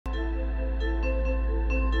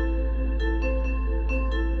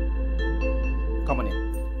Come on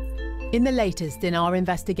in. In the latest in our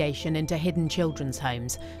investigation into hidden children's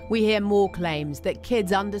homes, we hear more claims that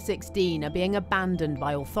kids under 16 are being abandoned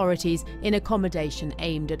by authorities in accommodation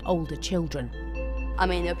aimed at older children. I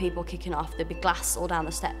mean, there were people kicking off, there'd be glass all down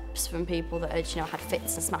the steps from people that had, had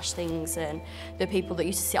fits and smashed things, and there were people that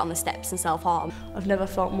used to sit on the steps and self-harm. I've never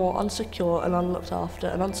felt more unsecure and unlooked after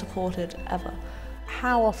and unsupported ever.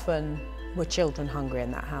 How often were children hungry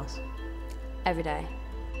in that house? Every day.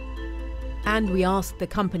 And we asked the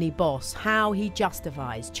company boss how he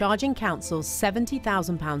justifies charging councils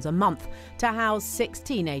 £70,000 a month to house 6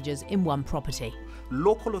 teenagers in one property.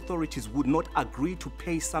 Local authorities would not agree to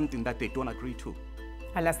pay something that they don't agree to.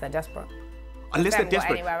 Unless they're desperate. Unless they're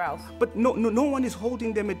desperate. Anywhere else. But no one is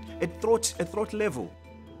holding them at throat level.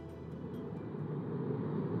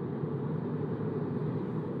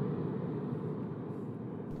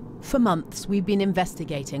 For months, we've been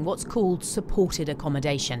investigating what's called supported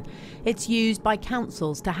accommodation. It's used by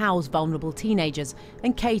councils to house vulnerable teenagers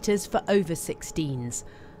and caters for over 16s.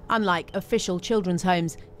 Unlike official children's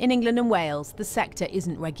homes, in England and Wales, the sector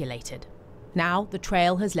isn't regulated. Now, the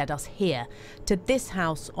trail has led us here, to this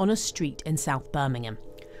house on a street in South Birmingham.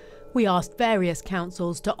 We asked various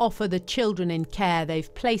councils to offer the children in care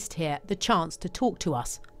they've placed here the chance to talk to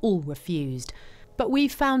us. All refused. But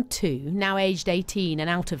we've found 2, now aged 18 and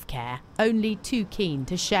out of care, only too keen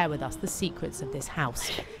to share with us the secrets of this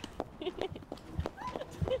house.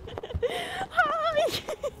 Hi!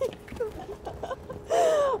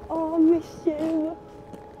 Oh, I miss you.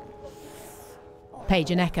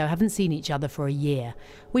 Paige and Echo haven't seen each other for a year.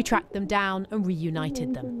 We tracked them down and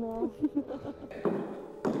reunited them.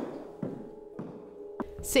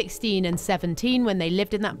 16 and 17, when they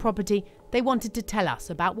lived in that property, they wanted to tell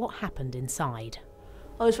us about what happened inside.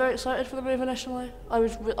 I was very excited for the move initially. I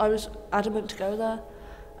was adamant to go there,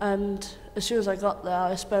 and as soon as I got there,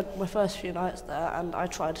 I spent my first few nights there, and I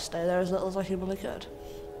tried to stay there as little as I humanly could.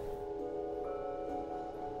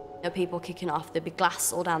 There were people kicking off, there'd be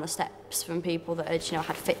glass all down the steps from people that had,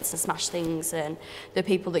 had fits and smashed things, and there were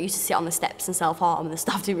people that used to sit on the steps and self-harm, and the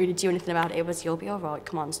staff didn't really do anything about it. It was, you'll be all right,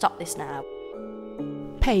 come on, stop this now.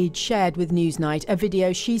 Paige shared with Newsnight a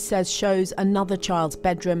video she says shows another child's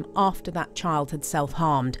bedroom after that child had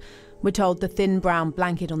self-harmed. We're told the thin brown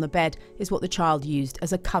blanket on the bed is what the child used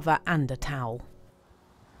as a cover and a towel.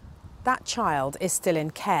 That child is still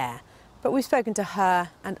in care, but we've spoken to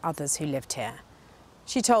her and others who lived here.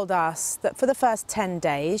 She told us that for the first 10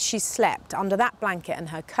 days she slept under that blanket and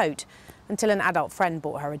her coat until an adult friend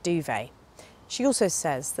bought her a duvet. She also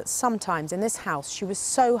says that sometimes in this house she was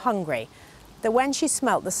so hungry that when she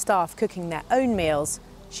smelt the staff cooking their own meals,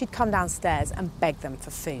 she'd come downstairs and beg them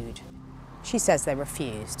for food. She says they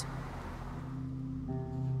refused.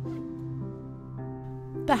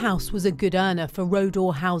 The house was a good earner for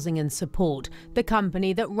Razzall Housing and Support, the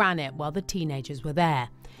company that ran it while the teenagers were there.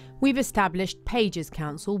 We've established Paige's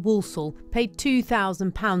council, Walsall, paid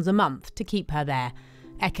 £2,000 a month to keep her there.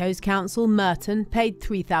 Echo's council, Merton, paid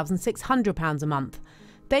 £3,600 a month.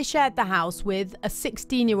 They shared the house with a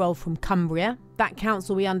 16-year-old from Cumbria. That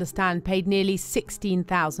council, we understand, paid nearly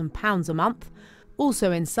 £16,000 a month.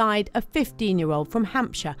 Also inside, a 15-year-old from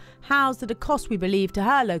Hampshire, housed at a cost, we believe, to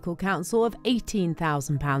her local council of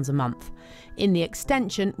 £18,000 a month. In the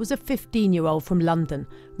extension was a 15-year-old from London.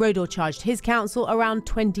 Razzall charged his council around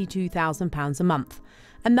 £22,000 a month.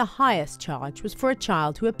 And the highest charge was for a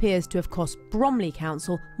child who appears to have cost Bromley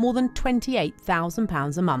Council more than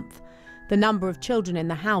 £28,000 a month. The number of children in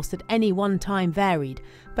the house at any one time varied,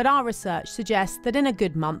 but our research suggests that in a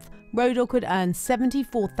good month, Razzall could earn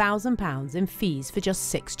 £74,000 in fees for just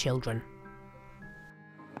 6 children.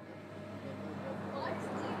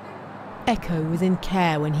 Echo was in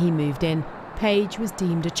care when he moved in. Paige was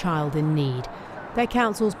deemed a child in need. Their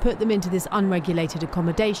councils put them into this unregulated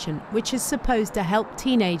accommodation, which is supposed to help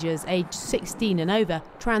teenagers aged 16 and over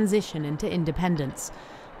transition into independence.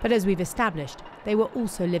 But as we've established, they were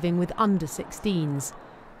also living with under 16s.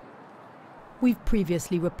 We've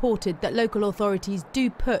previously reported that local authorities do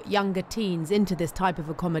put younger teens into this type of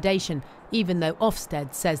accommodation, even though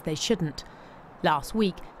Ofsted says they shouldn't. Last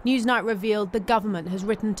week, Newsnight revealed the government has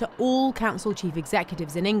written to all council chief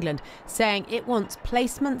executives in England saying it wants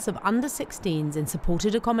placements of under 16s in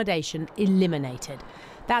supported accommodation eliminated.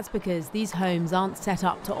 That's because these homes aren't set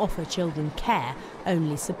up to offer children care,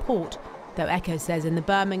 only support. Though Echo says in the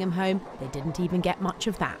Birmingham home, they didn't even get much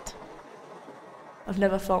of that. I've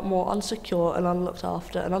never felt more unsecure and unlooked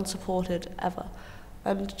after and unsupported ever.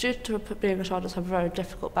 And due to being a child, I have a very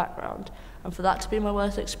difficult background. And for that to be my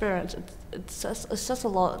worst experience, it says a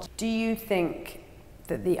lot. Do you think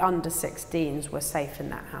that the under 16s were safe in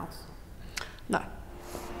that house? No.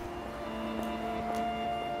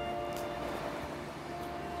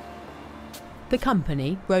 The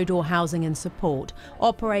company, Razzall Housing and Support,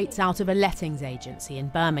 operates out of a lettings agency in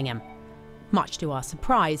Birmingham. Much to our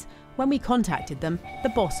surprise, when we contacted them, the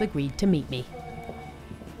boss agreed to meet me.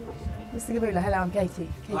 Mr. Gabula, hello, I'm Katie.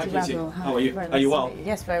 Hi, Katie. Razzall. How are you? Very Are nice you to well? meet you.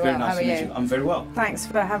 Yes, very Very well. nice How are to meet you? you. I'm very well. Thanks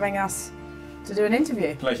for having us to do an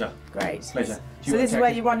interview. Pleasure. Great. Pleasure. So this is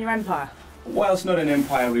where you run your empire? Well, it's not an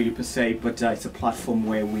empire really per se, but it's a platform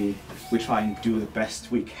where we try and do the best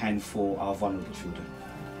we can for our vulnerable children.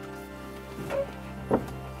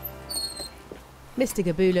 Mr.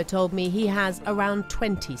 Gabula told me he has around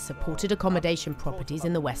 20 supported accommodation properties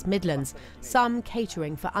in the West Midlands, some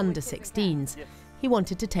catering for under 16s. He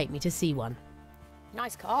wanted to take me to see one.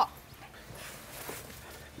 Nice car.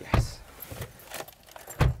 Yes.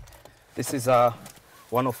 This is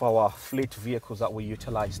one of our fleet vehicles that we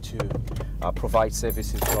utilize to provide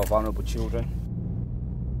services to our vulnerable children.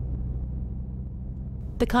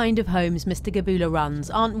 The kind of homes Mr. Gabula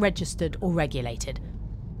runs aren't registered or regulated.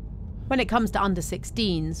 When it comes to under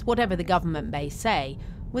 16s, whatever the government may say,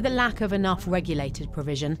 with a lack of enough regulated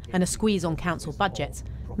provision and a squeeze on council budgets,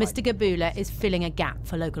 Mr. Gabula is filling a gap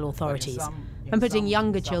for local authorities. And putting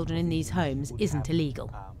younger children in these homes isn't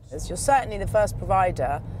illegal. You're certainly the first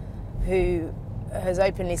provider who has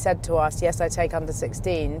openly said to us, yes, I take under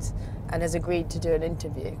 16s, and has agreed to do an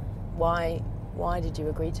interview. Why did you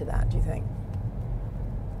agree to that, do you think?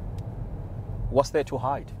 What's there to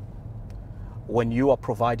hide? When you are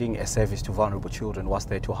providing a service to vulnerable children, what's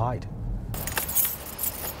there to hide?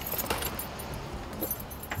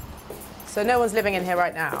 So no one's living in here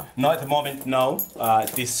right now? Not at the moment, no.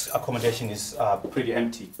 This accommodation is pretty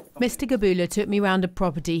empty. Mr. Gabula took me round a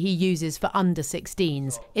property he uses for under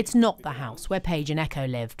 16s. It's not the house where Paige and Echo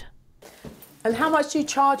lived. And how much do you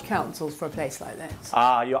charge councils for a place like this?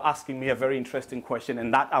 You're asking me a very interesting question,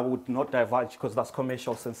 and that I would not divulge because that's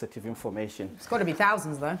commercial sensitive information. It's got to be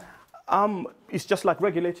thousands, though. It's just like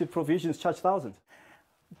regulated provisions charge thousands.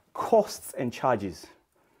 Costs and charges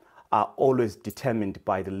are always determined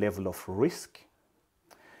by the level of risk,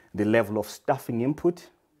 the level of staffing input,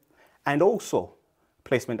 and also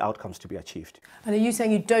placement outcomes to be achieved. And are you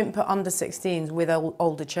saying you don't put under 16s with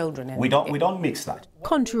older children in? We don't mix that.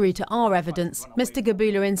 Contrary to our evidence, Mr.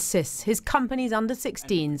 Gabula insists his company's under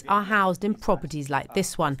 16s are housed in properties like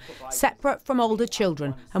this one, separate from older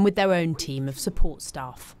children and with their own team of support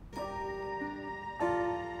staff.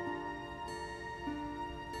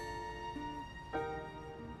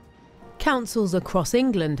 Councils across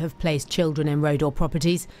England have placed children in Razzall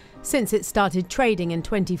properties. Since it started trading in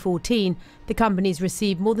 2014, the company's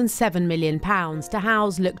received more than £7 million to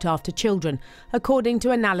house looked after children, according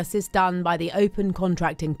to analysis done by the Open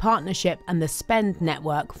Contracting Partnership and the Spend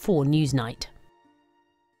Network for Newsnight.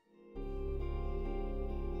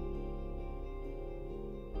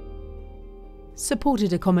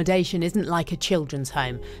 Supported accommodation isn't like a children's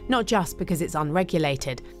home, not just because it's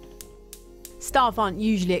unregulated. Staff aren't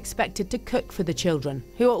usually expected to cook for the children,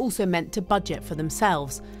 who are also meant to budget for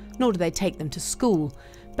themselves, nor do they take them to school.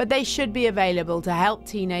 But they should be available to help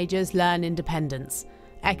teenagers learn independence.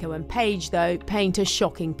 Echo and Paige, though, paint a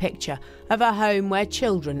shocking picture of a home where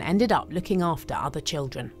children ended up looking after other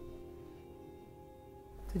children.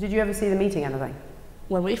 So did you ever see them eating anything?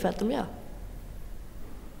 When we fed them, yeah.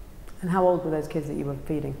 And how old were those kids that you were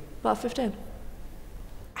feeding? About 15.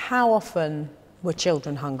 How often were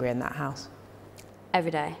children hungry in that house?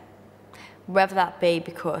 Every day. Whether that be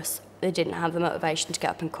because they didn't have the motivation to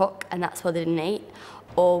get up and cook and that's why they didn't eat,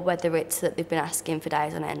 or whether it's that they've been asking for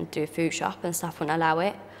days on end to do a food shop and staff wouldn't allow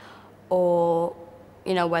it, or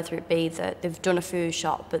whether it be that they've done a food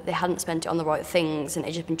shop but they hadn't spent it on the right things and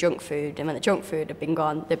it's just been junk food, and when the junk food had been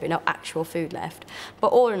gone there'd be no actual food left.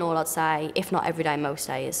 But all in all, I'd say, if not every day, most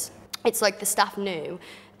days. It's like the staff knew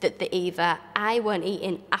that they either A, weren't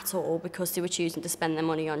eating at all because they were choosing to spend their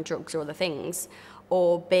money on drugs or other things,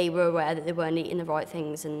 or B, were aware that they weren't eating the right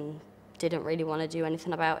things and didn't really want to do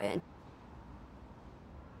anything about it.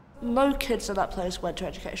 No kids in that place went to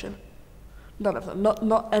education. None of them.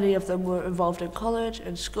 Not any of them were involved in college,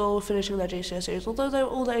 in school, finishing their GCSEs, although they were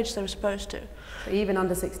all the age they were supposed to. So even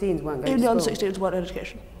under 16s weren't going to school? Even under 16s weren't in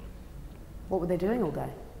education. What were they doing all day?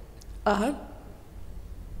 At home.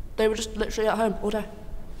 They were just literally at home all day.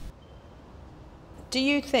 Do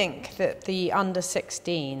you think that the under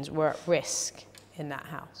 16s were at risk in that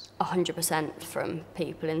house? 100% from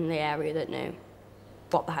people in the area that knew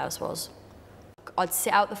what the house was. I'd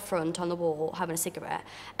sit out the front on the wall having a cigarette,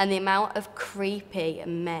 and the amount of creepy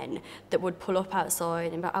men that would pull up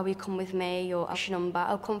outside and be like, oh, will you come with me, or what's your number,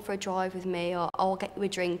 oh, come for a drive with me, or oh, I'll get you a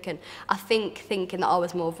drink. And I think thinking that I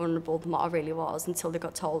was more vulnerable than what I really was, until they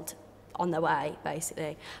got told on their way,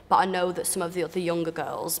 basically. But I know that some of the other younger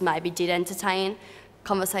girls maybe did entertain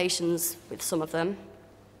conversations with some of them.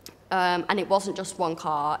 And it wasn't just one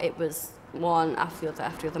car, it was one after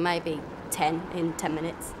the other, maybe 10 in 10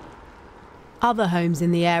 minutes. Other homes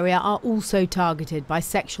in the area are also targeted by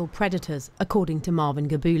sexual predators, according to Marvin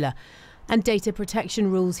Gabula. And data protection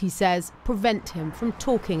rules, he says, prevent him from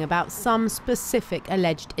talking about some specific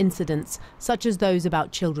alleged incidents, such as those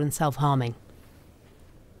about children self-harming.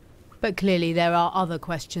 But clearly there are other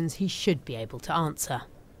questions he should be able to answer.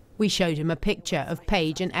 We showed him a picture of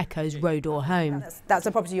Page and Echo's Rodor home. That's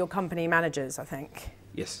the property your company manages, I think.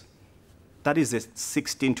 Yes. That is a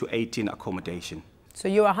 16 to 18 accommodation. So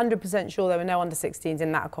you're 100% sure there were no under-16s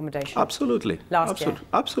in that accommodation? Absolutely. Last year?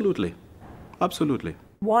 Absolutely. Absolutely.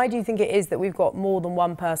 Why do you think it is that we've got more than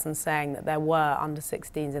one person saying that there were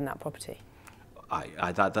under-16s in that property?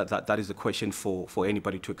 That is a question for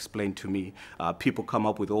anybody to explain to me. People come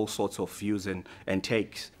up with all sorts of views and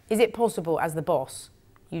takes. Is it possible, as the boss,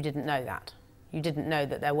 you didn't know that? You didn't know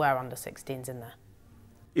that there were under-16s in there?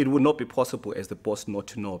 It would not be possible as the boss not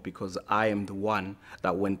to know, because I am the one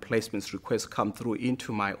that when placements requests come through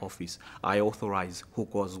into my office, I authorize who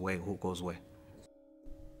goes where, who goes where.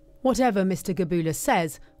 Whatever Mr. Gabula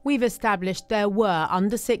says, we've established there were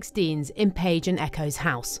under-16s in Page and Echo's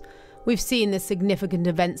house. We've seen the significant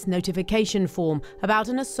events notification form about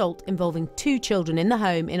an assault involving 2 children in the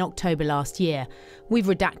home in October last year. We've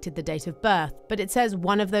redacted the date of birth, but it says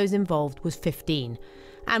one of those involved was 15.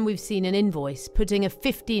 And we've seen an invoice putting a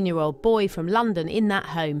 15-year-old boy from London in that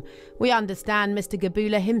home. We understand Mr.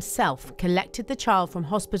 Gabula himself collected the child from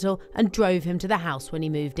hospital and drove him to the house when he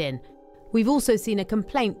moved in. We've also seen a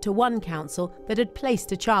complaint to one council that had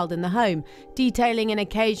placed a child in the home, detailing an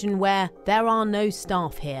occasion where there are no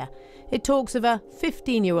staff here. It talks of a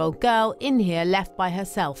 15-year-old girl in here left by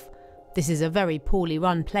herself. This is a very poorly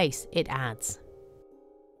run place, it adds.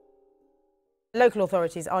 Local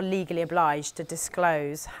authorities are legally obliged to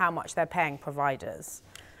disclose how much they're paying providers,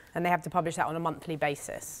 and they have to publish that on a monthly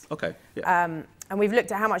basis. Okay. Yeah. And we've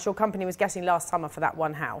looked at how much your company was getting last summer for that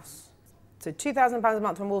one house. So £2,000 a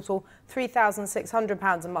month from Walsall,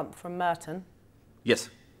 £3,600 a month from Merton. Yes.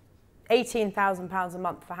 £18,000 a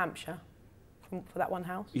month for Hampshire for that one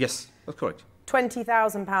house. Yes, that's correct.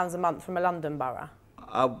 £20,000 a month from a London borough.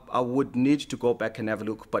 I would need to go back and have a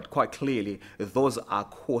look, but quite clearly, those are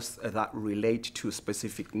costs that relate to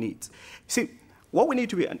specific needs. See, what we need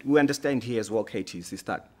to we understand here as well, Katie, is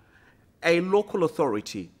that a local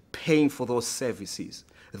authority paying for those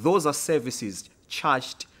are services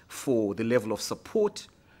charged for the level of support,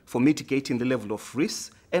 for mitigating the level of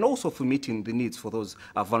risk, and also for meeting the needs for those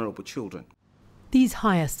vulnerable children. These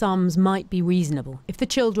higher sums might be reasonable if the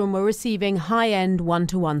children were receiving high-end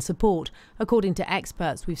one-to-one support, according to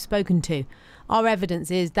experts we've spoken to. Our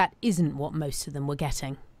evidence is that isn't what most of them were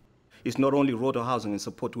getting. It's not only Rodor Housing and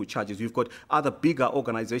Support who charges. We've got other bigger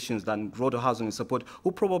organisations than Rodor Housing and Support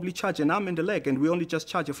who probably charge an arm and a leg, and we only just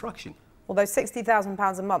charge a fraction. Although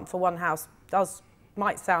 £60,000 a month for one house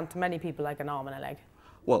might sound to many people like an arm and a leg.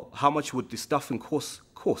 Well, how much would the staffing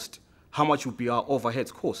cost? How much would be our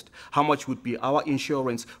overheads cost? How much would be our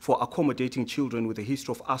insurance for accommodating children with a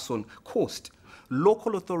history of arson cost?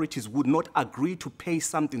 Local authorities would not agree to pay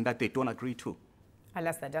something that they don't agree to.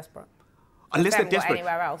 Unless they're desperate. Unless they're desperate.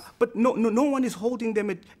 Anywhere else. But no one is holding them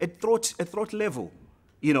at throat level.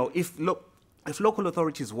 You know, if local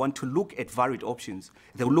authorities want to look at varied options,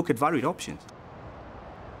 they'll look at varied options.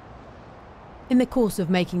 In the course of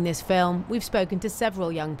making this film, we've spoken to several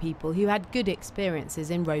young people who had good experiences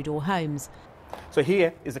in Rodor homes. So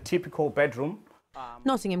here is a typical bedroom.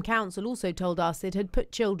 Nottingham Council also told us it had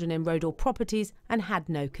put children in Rodor properties and had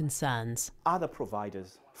no concerns. Other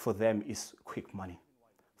providers, for them, is quick money.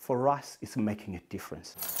 For us, it's making a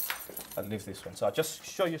difference. I'll leave this one. So I'll just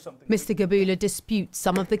show you something. Mr. Gabula disputes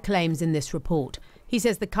some of the claims in this report. He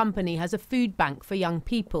says the company has a food bank for young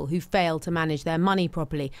people who fail to manage their money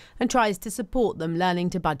properly and tries to support them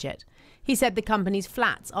learning to budget. He said the company's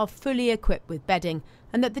flats are fully equipped with bedding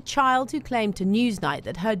and that the child who claimed to Newsnight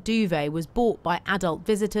that her duvet was bought by adult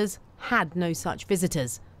visitors had no such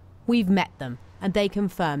visitors. We've met them and they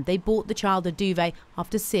confirmed they bought the child a duvet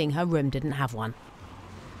after seeing her room didn't have one.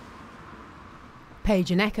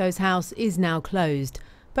 Page and Echo's house is now closed,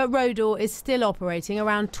 but Rodor is still operating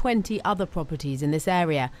around 20 other properties in this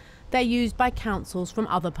area. They're used by councils from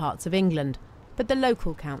other parts of England, but the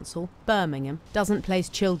local council, Birmingham, doesn't place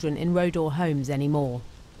children in Rodor homes anymore.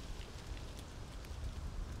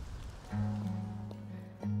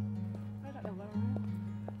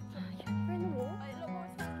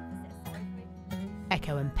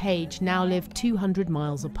 Echo and Page now live 200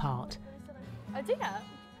 miles apart. Oh dear.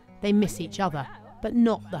 They miss each other, but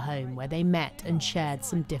not the home where they met and shared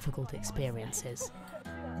some difficult experiences.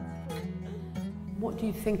 What do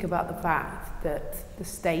you think about the fact that the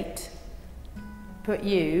state put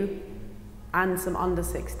you and some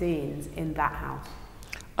under-16s in that house?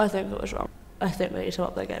 I think it was wrong. I think they need to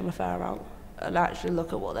up their game a fair amount and actually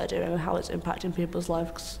look at what they're doing and how it's impacting people's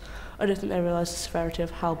lives. 'Cause I don't think they realise the severity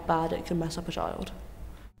of how bad it can mess up a child.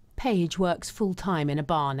 Paige works full-time in a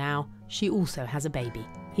bar now. She also has a baby.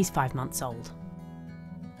 He's 5 months old.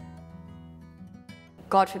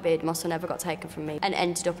 God forbid my son ever got taken from me and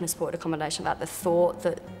ended up in a supported accommodation. That the thought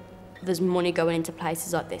that there's money going into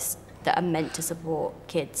places like this that are meant to support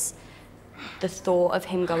kids, the thought of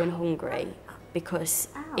him going hungry because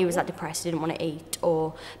he was that depressed, he didn't want to eat,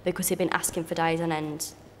 or because he'd been asking for days on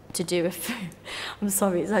end to do a food. I'm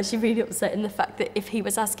sorry, it's actually really upsetting, the fact that if he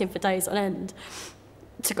was asking for days on end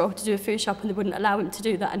to go to do a food shop and they wouldn't allow him to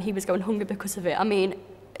do that and he was going hungry because of it. I mean,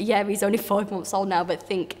 yeah, he's only 5 months old now, but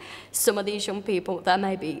think some of these young people, they're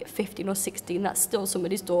maybe 15 or 16, that's still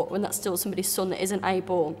somebody's daughter and that's still somebody's son that isn't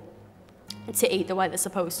able to eat the way they're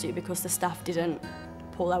supposed to because the staff didn't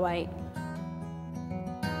pull their weight.